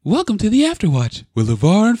Welcome to the Afterwatch with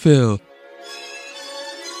LeVar and Phil.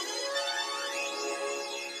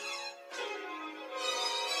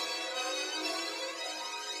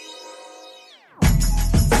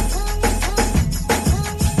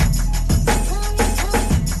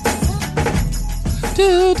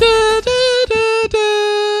 Da, da, da, da,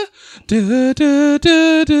 da. Da, da,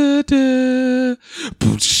 da, da, da.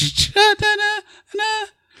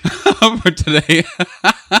 For today.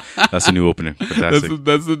 That's a new opening. Fantastic.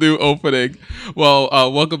 That's the new opening. Well,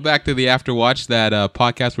 welcome back to the Afterwatch, that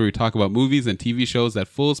podcast where we talk about movies and TV shows, that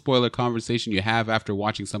full spoiler conversation you have after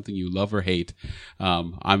watching something you love or hate.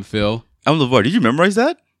 I'm Phil. I'm LeVar. Did you memorize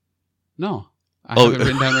that? No. I have it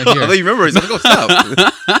written down right here. I thought you memorized it.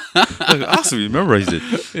 Stop. Awesome. You memorized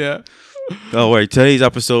it. Yeah. All right. Today's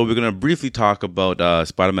episode, we're going to briefly talk about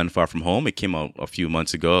Spider-Man Far From Home. It came out a few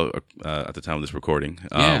months ago at the time of this recording.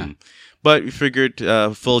 But we figured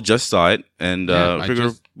Phil just saw it, and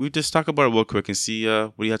we'd just talk about it real quick and see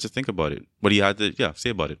what he had to think about it. What he had to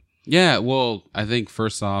say about it. Yeah, well, I think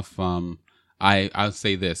first off, I'll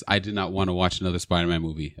say this. I did not want to watch another Spider-Man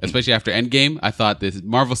movie, especially after Endgame. I thought this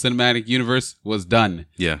Marvel Cinematic Universe was done.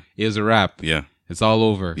 Yeah. It was a wrap. Yeah. It's all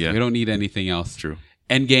over. Yeah. We don't need anything else. True.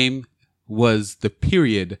 Endgame was the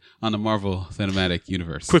period on the Marvel Cinematic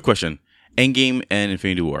Universe. Quick question. Endgame and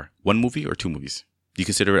Infinity War. One movie or two movies? Do you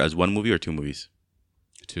consider it as one movie or two movies?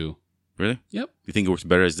 Two. Really? Yep. You think it works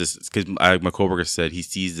better as this? Because my coworker said he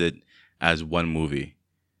sees it as one movie.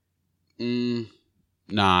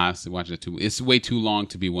 Nah, so watching it it's way too long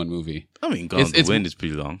to be one movie. I mean, Gone with the Wind is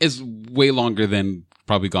pretty long. It's way longer than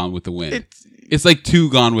probably Gone with the Wind. It's like two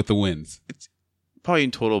Gone with the Winds. It's probably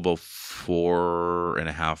in total about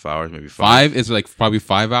 4.5 hours, maybe 5. 5? It's like probably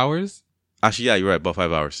 5 hours? Actually, yeah, you're right. About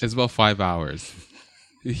 5 hours. It's about 5 hours.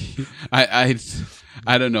 I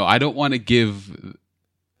don't know. I don't want to give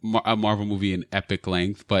a Marvel movie an epic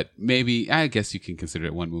length, but maybe I guess you can consider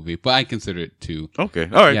it one movie. But I consider it two. Okay,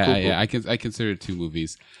 all right, yeah, cool. Yeah, I consider it two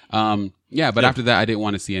movies. After that, I didn't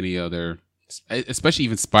want to see any other, especially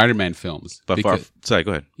even Spider-Man films. Sorry,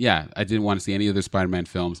 go ahead. Yeah, I didn't want to see any other Spider-Man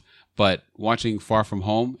films. But watching Far From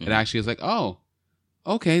Home, it actually is like, oh,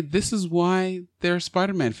 okay, this is why there are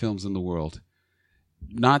Spider-Man films in the world.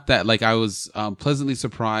 Not that, like, I was pleasantly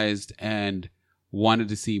surprised and wanted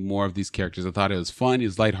to see more of these characters. I thought it was fun. It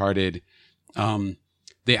was lighthearted.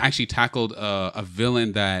 They actually tackled a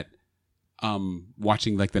villain that,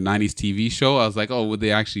 watching like the 90s TV show, I was like, oh, would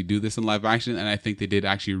they actually do this in live action? And I think they did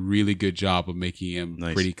actually a really good job of making him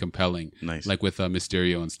pretty compelling. Nice. Like with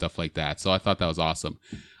Mysterio and stuff like that. So I thought that was awesome.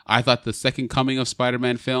 I thought the second coming of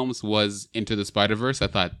Spider-Man films was Into the Spider-Verse. I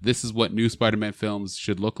thought this is what new Spider-Man films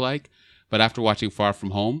should look like. But after watching Far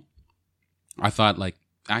From Home, I thought, like,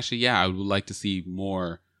 actually, yeah, I would like to see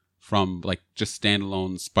more from, like, just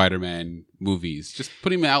standalone Spider-Man movies. Just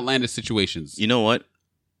putting him in outlandish situations. You know what?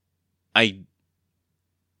 It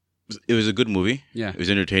was a good movie. Yeah. It was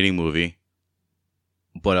an entertaining movie.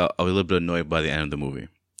 But I was a little bit annoyed by the end of the movie.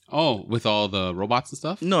 Oh, with all the robots and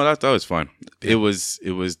stuff? No, that was fine. Yeah. It was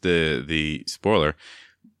the spoiler.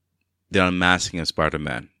 The unmasking of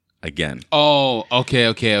Spider-Man. Again. Oh,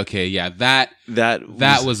 okay. Yeah, that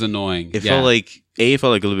was annoying. It felt like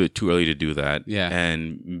a little bit too early to do that. Yeah.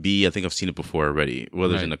 And B, I think I've seen it before already,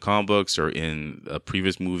 whether it's in the comic books or in a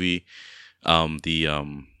previous movie, the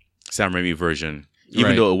Sam Raimi version.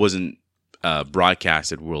 Even though it wasn't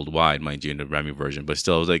broadcasted worldwide, mind you, in the Raimi version, but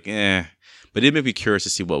still, I was like, eh. But it made me curious to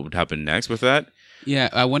see what would happen next with that. Yeah,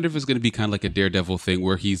 I wonder if it's going to be kind of like a Daredevil thing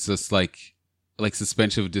where he's just like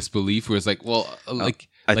suspension of disbelief, where it's like, well,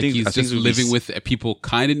 I think he's just living with people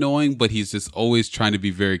kind of knowing, but he's just always trying to be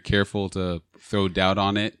very careful to throw doubt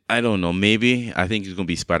on it. I don't know. Maybe. I think it's going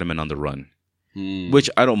to be Spider-Man on the run, which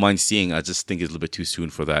I don't mind seeing. I just think it's a little bit too soon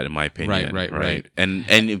for that, in my opinion. Right. And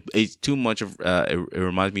it's too much of, it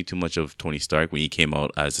reminds me too much of Tony Stark when he came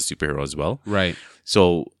out as a superhero as well. Right.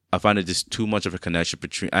 So I find it just too much of a connection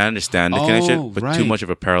between, I understand the connection, but too much of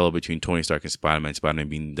a parallel between Tony Stark and Spider-Man. Spider-Man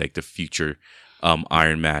being like the future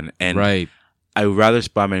Iron Man. And I would rather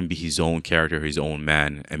Spider-Man be his own character, his own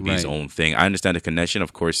man, and be his own thing. I understand the connection.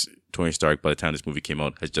 Of course, Tony Stark, by the time this movie came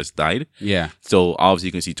out, has just died. Yeah. So obviously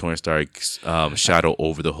you can see Tony Stark's shadow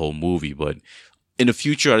over the whole movie. But in the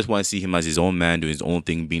future, I just want to see him as his own man, doing his own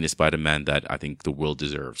thing, being the Spider-Man that I think the world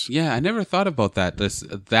deserves. Yeah, I never thought about that.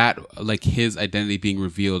 Like his identity being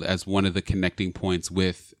revealed as one of the connecting points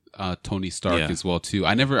with Tony Stark as well too.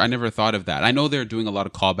 I never thought of that. I know they're doing a lot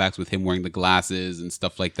of callbacks with him wearing the glasses and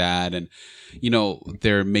stuff like that, and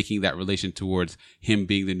they're making that relation towards him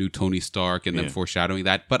being the new Tony Stark and then foreshadowing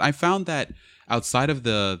that. But I found that outside of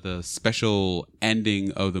the special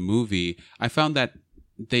ending of the movie, I found that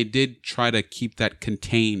they did try to keep that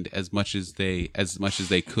contained as much as they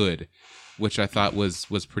could, which I thought was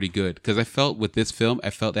pretty good. Because I felt with this film,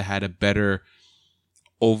 it had a better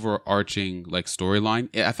overarching like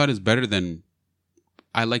storyline. I thought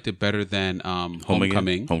I liked it better than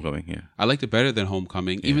Homecoming. Homecoming, yeah. I liked it better than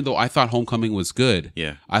Homecoming, even though I thought Homecoming was good.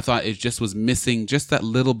 Yeah. I thought it just was missing just that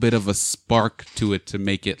little bit of a spark to it to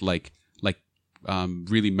make it like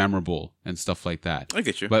really memorable and stuff like that. I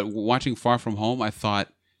get you. But watching Far From Home, I thought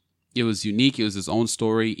it was unique. It was its own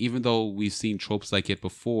story. Even though we've seen tropes like it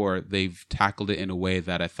before, they've tackled it in a way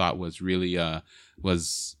that I thought was really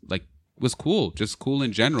was cool. Just cool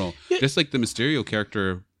in general. Yeah. Just like the Mysterio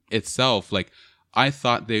character itself. Like I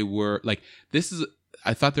thought they were like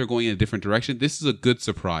I thought they were going in a different direction. This is a good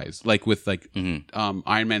surprise. Like with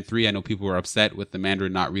Iron Man 3, I know people were upset with the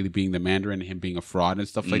Mandarin not really being the Mandarin and him being a fraud and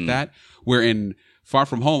stuff like that. Where in Far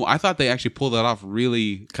From Home, I thought they actually pulled that off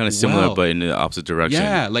really kind of similar, but in the opposite direction.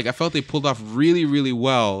 Yeah, like I felt they pulled off really, really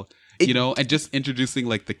well. And just introducing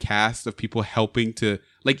like the cast of people helping to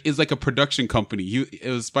it's like a production company. It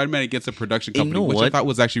was Spider-Man against a production company, which I thought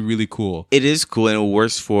was actually really cool. It is cool, and it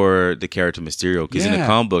works for the character Mysterio because in the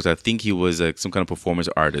comic books, I think he was some kind of performance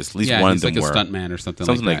artist. At least one of them like were a stuntman or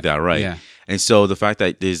something like that, right? Yeah. And so the fact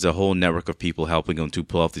that there's a whole network of people helping him to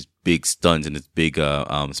pull off these big stunts and this big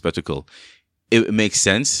spectacle. It makes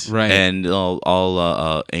sense, right? And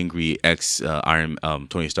all angry Iron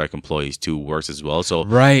Tony Stark employees too works as well. So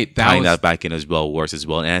tying that back in as well works as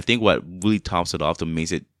well. And I think what really tops it off, that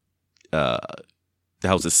makes it that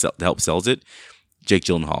helps sells it, Jake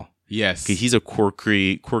Gyllenhaal. Yes, he's a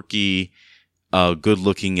quirky, good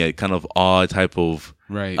looking, kind of odd type of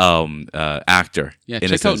actor. Yeah,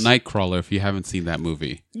 check out Nightcrawler if you haven't seen that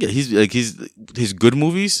movie. Yeah, his good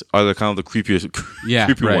movies are the kind of the creepy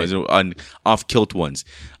ones and off-kilt ones.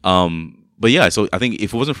 But yeah, so I think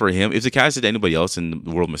if it wasn't for him, if the cast had anybody else in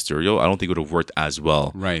the world of Mysterio, I don't think it would have worked as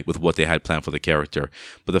well with what they had planned for the character.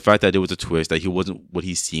 But the fact that there was a twist, that he wasn't what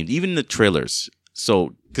he seemed, even in the trailers.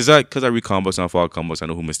 So because I read comic books and I follow comic books, I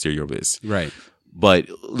know who Mysterio is. Right. But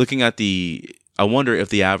looking at I wonder if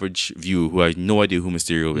the average viewer who has no idea who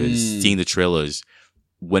Mysterio is, seeing the trailers,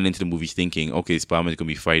 went into the movie thinking, okay, Spider-Man is going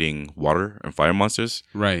to be fighting water and fire monsters.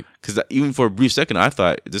 Right. Because even for a brief second, I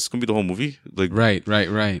thought, this is going to be the whole movie? Right.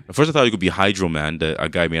 At first I thought it could be Hydro Man, a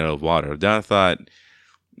guy made out of water. Then I thought,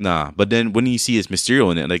 nah. But then when you see his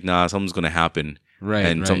Mysterio in it, nah, something's going to happen. Right.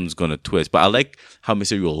 And something's going to twist. But I like how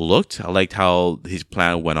Mysterio looked. I liked how his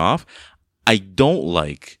plan went off. I don't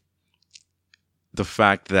like the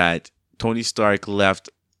fact that Tony Stark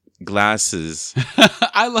left glasses.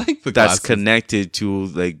 I like the that's connected to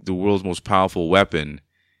the world's most powerful weapon,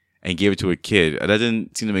 and gave it to a kid. That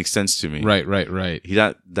didn't seem to make sense to me. Right. He's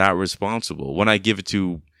not that responsible. When I give it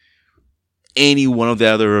to any one of the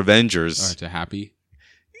other Avengers, or to Happy,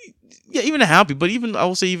 yeah, even to Happy, but even I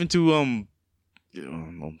will say even to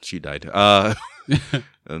she died.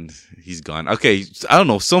 And he's gone. Okay, I don't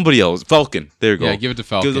know, somebody else. Falcon. There you go. Yeah, give it to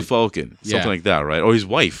Falcon. Give it to Falcon. Something like that, right? Or his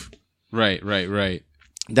wife. Right.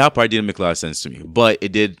 That part didn't make a lot of sense to me, but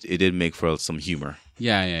it did make for some humor.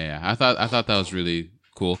 Yeah. I thought that was really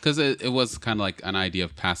cool because it was kind of like an idea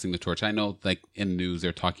of passing the torch. I know, like in news,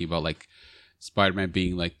 they're talking about like Spider-Man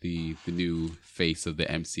being like the new face of the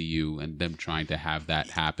MCU and them trying to have that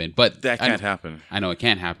happen, but that can't happen. I know it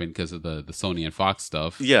can't happen because of the Sony and Fox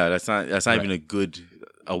stuff. Yeah, that's not even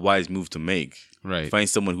a wise move to make. Right. Find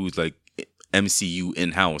someone who's like MCU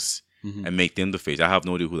in-house and make them the face. I have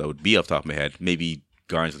no idea who that would be off the top of my head. Maybe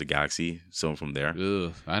Guardians of the Galaxy, someone from there.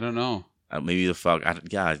 Ugh, I don't know. Maybe the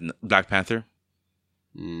Falcon. Black Panther.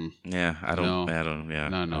 Yeah, I don't. Yeah,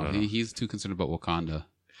 no. He's too concerned about Wakanda.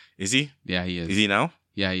 Is he? Yeah, he is. Is he now?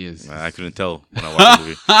 Yeah, he is. I couldn't tell when I watched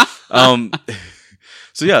the movie.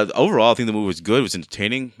 So yeah, overall, I think the movie was good. It was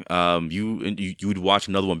entertaining. You would watch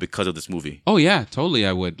another one because of this movie. Oh yeah, totally.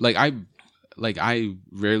 I would. I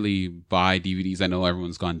rarely buy DVDs. I know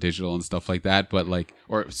everyone's gone digital and stuff like that, but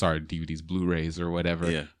DVDs, Blu-rays or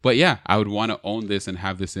whatever. Yeah. But yeah, I would want to own this and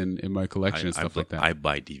have this in my collection and stuff like that. I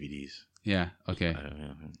buy DVDs. Yeah. Okay.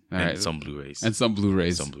 And some Blu-rays.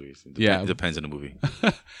 Yeah. It depends on the movie.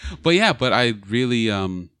 But I really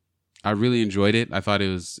enjoyed it. I thought it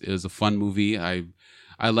was a fun movie. I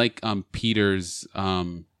like Peter's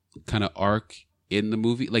kind of arc in the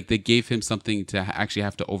movie. Like they gave him something to actually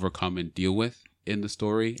have to overcome and deal with in the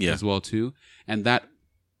story as well too. And that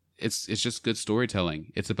it's just good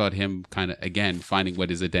storytelling. It's about him kind of again finding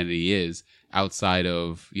what his identity is outside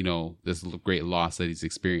of, this great loss that he's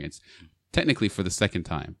experienced. Technically for the second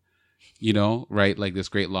time. Right? Like this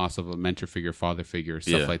great loss of a mentor figure, father figure,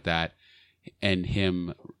 stuff like that. And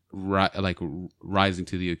him rising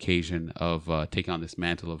to the occasion of taking on this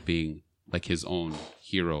mantle of being like his own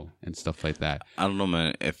hero and stuff like that. I don't know,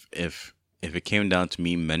 man. If it came down to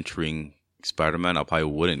me mentoring Spider-Man, I probably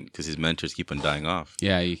wouldn't, because his mentors keep on dying off.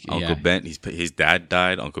 Yeah, Uncle Ben, his dad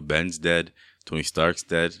died. Uncle Ben's dead. Tony Stark's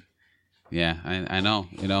dead. Yeah, I know,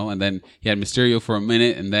 and then he had Mysterio for a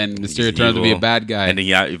minute, and then Mysterio turned out to be a bad guy, and then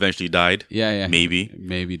eventually died. Yeah,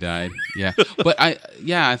 maybe died. Yeah, but I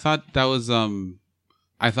thought that was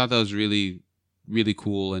really, really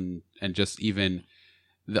cool, and just even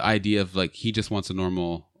the idea of like he just wants a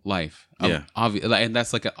normal life. And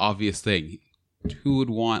that's like an obvious thing. Who would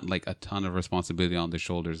want like a ton of responsibility on their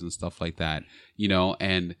shoulders and stuff like that,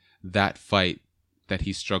 and that fight that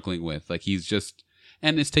he's struggling with, like he's just.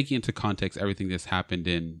 And it's taking into context everything that's happened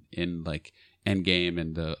in like Endgame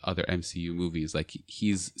and the other MCU movies. Like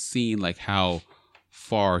he's seen like how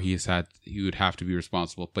far he would have to be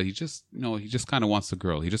responsible, but he just kind of wants the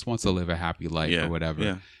girl. He just wants to live a happy life or whatever.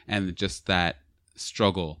 Yeah. And just that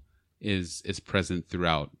struggle is present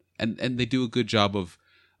throughout. And they do a good job of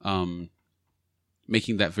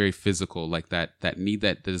making that very physical, like that need,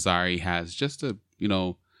 that desire he has just to,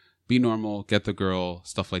 be normal, get the girl,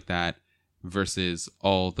 stuff like that. Versus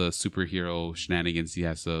all the superhero shenanigans he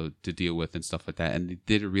has to deal with and stuff like that. And they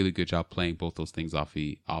did a really good job playing both those things off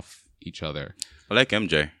each other. I like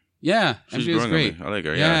MJ. Yeah, she's MJ is great. I like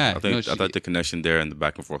her. Yeah, I thought the connection there and the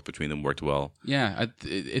back and forth between them worked well. Yeah,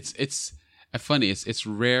 it's funny. It's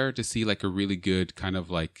rare to see like a really good kind of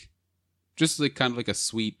like, just like kind of like a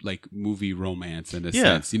sweet like movie romance in a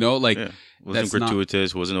sense. Wasn't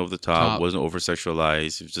gratuitous, wasn't over the top, wasn't over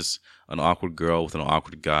sexualized. It was just an awkward girl with an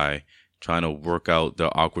awkward guy trying to work out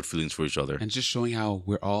their awkward feelings for each other. And just showing how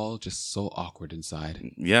we're all just so awkward inside.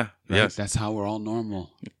 Yeah. Right? Yes. That's how we're all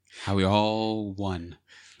normal. How we all one.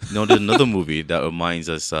 No, there's another movie that reminds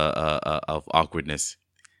us of awkwardness.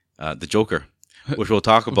 The Joker, which we'll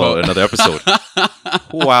talk about in another episode.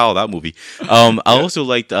 Wow, that movie. I also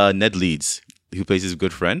liked Ned Leeds, who plays his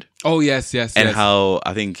good friend. Oh, yes. And how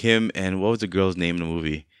I think him and what was the girl's name in the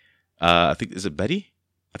movie? I think, is it Betty?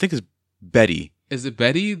 I think it's Betty. Is it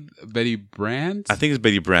Betty? Betty Brandt? I think it's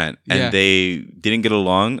Betty Brandt. And they didn't get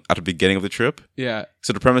along at the beginning of the trip. Yeah.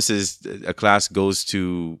 So the premise is a class goes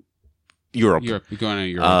to Europe. You're going on a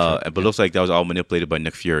Europe trip. But it looks like that was all manipulated by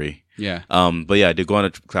Nick Fury. Yeah. But yeah, they go on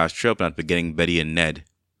a class trip, and at the beginning, Betty and Ned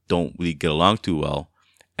don't really get along too well.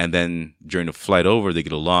 And then during the flight over, they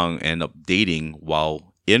get along and end up dating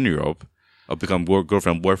while in Europe, or become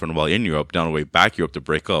girlfriend, boyfriend while in Europe, down the way back Europe to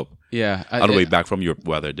break up. Yeah. On the way back from Europe,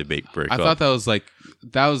 where they break up. I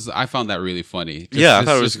thought I found that really funny. I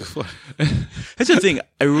thought it was fun. That's the thing.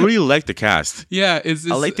 I really like the cast. Yeah.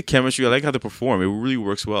 I like the chemistry. I like how they perform. It really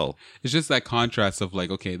works well. It's just that contrast of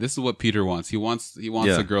like, okay, this is what Peter wants. He wants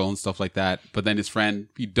a girl and stuff like that. But then his friend,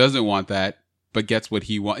 he doesn't want that, but gets what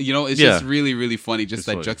he wants. It's just really, really funny. Just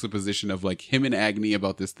that juxtaposition of like him in agony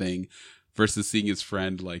about this thing versus seeing his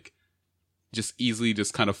friend like just easily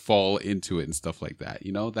just kind of fall into it and stuff like that.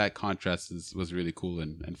 That contrast was really cool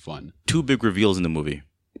and fun. Two big reveals in the movie.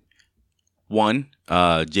 One,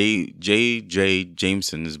 J.J.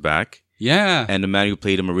 Jameson is back. Yeah. And the man who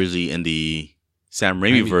played him originally in the Sam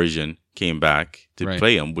Raimi version came back to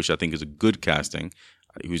play him, which I think is a good casting.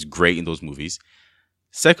 He was great in those movies.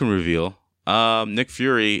 Second reveal, Nick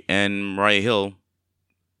Fury and Mariah Hill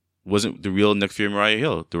wasn't the real Nick Fury and Mariah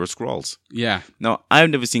Hill. They were Skrulls. Yeah. Now, I've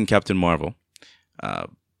never seen Captain Marvel. I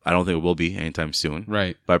don't think it will be anytime soon.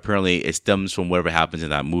 Right. But apparently it stems from whatever happens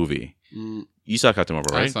in that movie. You saw Captain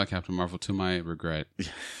Marvel, right? I saw Captain Marvel to my regret.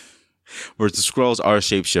 Whereas the Skrulls are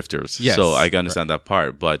shapeshifters. Yes. So I can understand that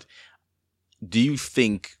part. But do you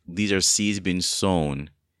think these are seeds being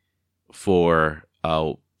sown for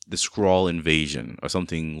the Skrull invasion or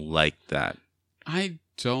something like that? I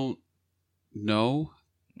don't know.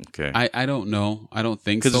 Okay. I don't know. I don't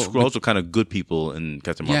think so. Because the Skrulls are kind of good people in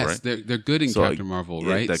Captain Marvel, right? Yes, they're good in Captain Marvel,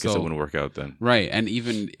 right? I guess it wouldn't work out then. Right, and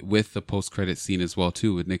even with the post-credit scene as well,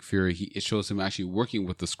 too, with Nick Fury, it shows him actually working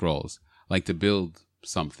with the Skrulls, like to build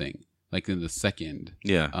something, like in the second.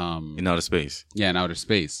 Yeah, in outer space. Yeah, in outer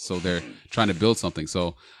space. So they're trying to build something.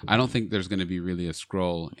 So I don't think there's going to be really a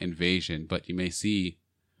Skrull invasion, but you may see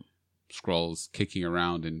Skrulls kicking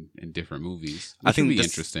around in different movies. I think that's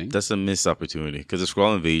interesting. That's a missed opportunity because the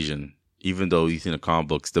Skrull invasion, even though you see in the comic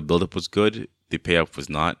books, the buildup was good, the payoff was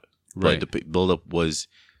not. Right. But the buildup was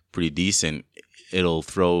pretty decent. It'll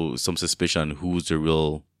throw some suspicion on who's the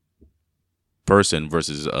real person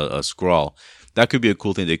versus a Skrull. That could be a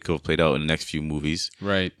cool thing they could have played out in the next few movies.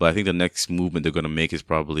 Right. But I think the next movement they're going to make is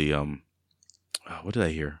probably what did I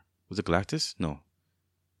hear? Was it Galactus? No.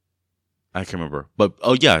 I can't remember. But,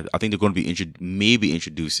 I think they're going to be maybe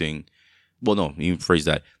introducing... Well, no, even phrase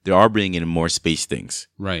that. They are bringing in more space things.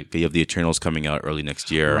 Right. You have the Eternals coming out early next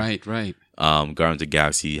year. Right. Guardians of the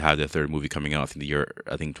Galaxy had their third movie coming out in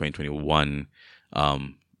 2021.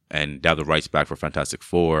 And they have the rights back for Fantastic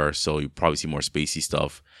Four, so you probably see more spacey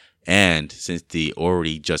stuff. And since they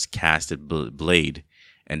already just casted Blade,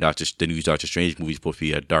 and the new Doctor Strange movie is supposed to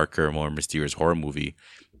be a darker, more mysterious horror movie,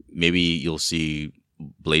 maybe you'll see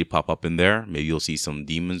Blade pop up in there. Maybe you'll see some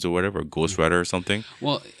demons or whatever, or Ghost Rider or something.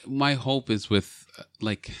 Well, my hope is with,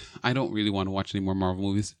 I don't really want to watch any more Marvel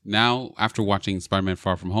movies. Now, after watching Spider-Man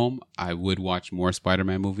Far From Home, I would watch more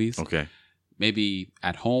Spider-Man movies. Okay. Maybe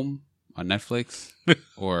at home on Netflix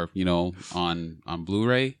or, on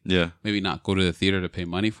Blu-ray. Yeah. Maybe not go to the theater to pay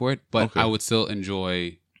money for it, but I would still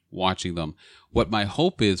enjoy watching them. What my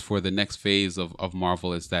hope is for the next phase of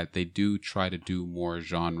Marvel is that they do try to do more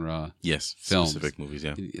genre films. Specific movies,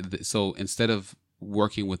 yeah. So instead of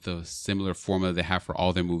working with the similar formula they have for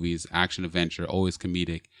all their movies, action, adventure, always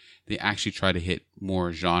comedic, they actually try to hit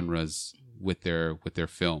more genres with their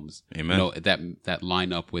films. Amen. That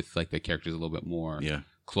line up with the characters a little bit more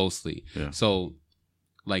closely. Yeah. So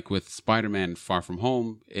with Spider-Man Far From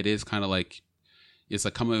Home, it is kind of it's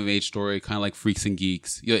a coming of age story, kind of like Freaks and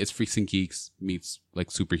Geeks. It's Freaks and Geeks meets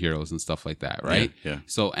superheroes and stuff like that, right? Yeah.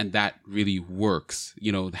 So, and that really works,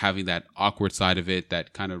 having that awkward side of it,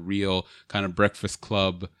 that kind of real, kind of Breakfast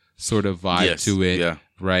Club sort of vibe to it,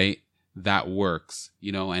 right? That works,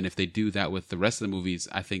 and if they do that with the rest of the movies,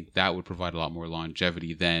 I think that would provide a lot more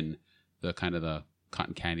longevity than the kind of the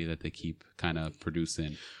cotton candy that they keep kind of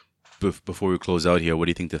producing. Before we close out here, what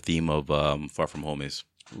do you think the theme of Far From Home is?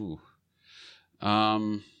 Ooh.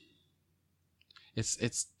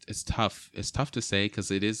 It's tough. It's tough to say because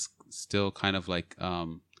it is still kind of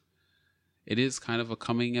it is kind of a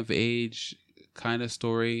coming of age kind of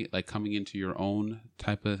story, coming into your own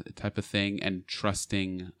type of thing and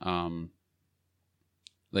trusting,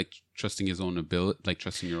 trusting his own ability,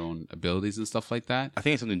 trusting your own abilities and stuff like that. I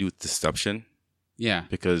think it's something to do with deception. Yeah.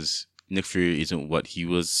 Because Nick Fury isn't what he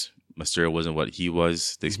was. Mysterio wasn't what he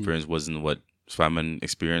was. The experience wasn't what Spider-Man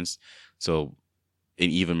experienced. So, and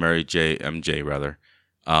even Mary J. MJ, rather,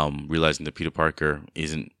 realizing that Peter Parker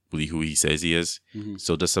isn't really who he says he is. Mm-hmm.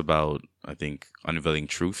 So that's about, I think, unveiling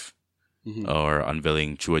truth or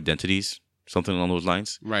unveiling true identities, something along those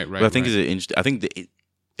lines. Right. But I think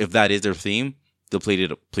if that is their theme, they played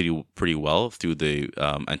it pretty well through the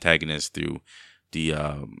antagonist, through the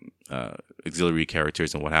auxiliary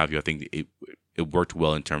characters and what have you. I think it worked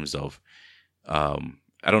well in terms of, I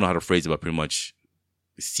don't know how to phrase it, but pretty much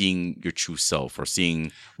seeing your true self or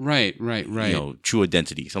seeing right true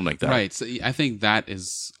identity, something like that. Right. So I think that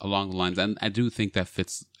is along the lines, and I do think that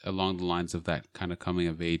fits along the lines of that kind of coming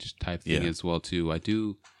of age type thing as well too.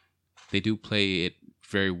 They do play it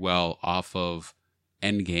very well off of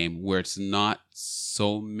Endgame, where it's not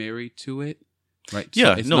so married to it, right?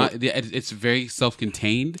 Yeah, so it's very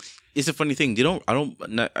self-contained. It's a funny thing.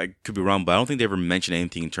 I could be wrong, but I don't think they ever mention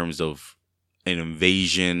anything in terms of an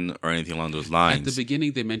invasion or anything along those lines. At the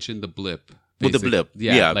beginning, they mentioned the blip. Well, the blip.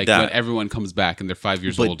 Yeah, when everyone comes back and they're 5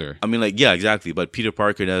 years older. I mean, exactly. But Peter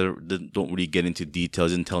Parker don't really get into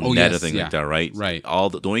details and tell Ned anything like that, right? Right.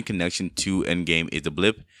 The only connection to Endgame is the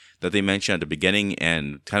blip that they mentioned at the beginning,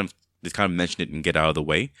 and they kind of mention it and get out of the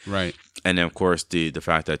way. Right. And then, of course, the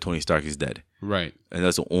fact that Tony Stark is dead. Right. And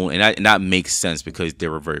that's the only, and that makes sense because they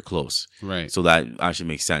were very close. Right. So that actually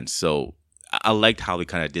makes sense. So I liked how they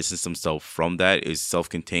kind of distanced themselves from that. It's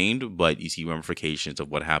self-contained, but you see ramifications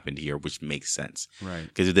of what happened here, which makes sense. Right.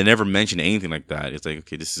 Because if they never mention anything like that, it's like,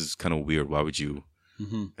 okay, this is kind of weird. Why would you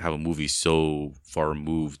have a movie so far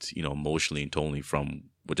removed, emotionally and tonally from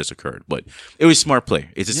what just occurred? But it was smart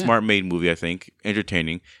play. It's a smart made movie, I think.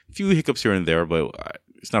 Entertaining. A few hiccups here and there, but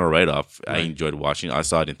it's not a write-off. Right. I enjoyed watching it. I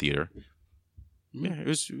saw it in theater. Yeah, it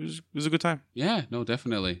was a good time. Yeah, no,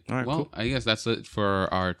 definitely. All right, well, cool. I guess that's it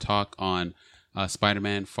for our talk on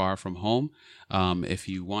Spider-Man Far From Home. If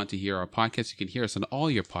you want to hear our podcast, you can hear us on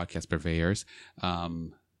all your podcast purveyors.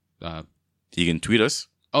 You can tweet us.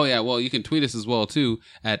 Oh, yeah. Well, you can tweet us as well, too,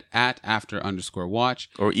 at @after_watch.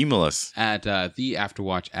 Or email us. At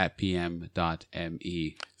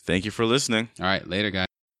theafterwatch@pm.me. Thank you for listening. All right. Later, guys.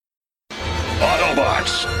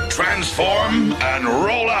 Autobots, transform and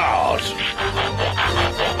roll out!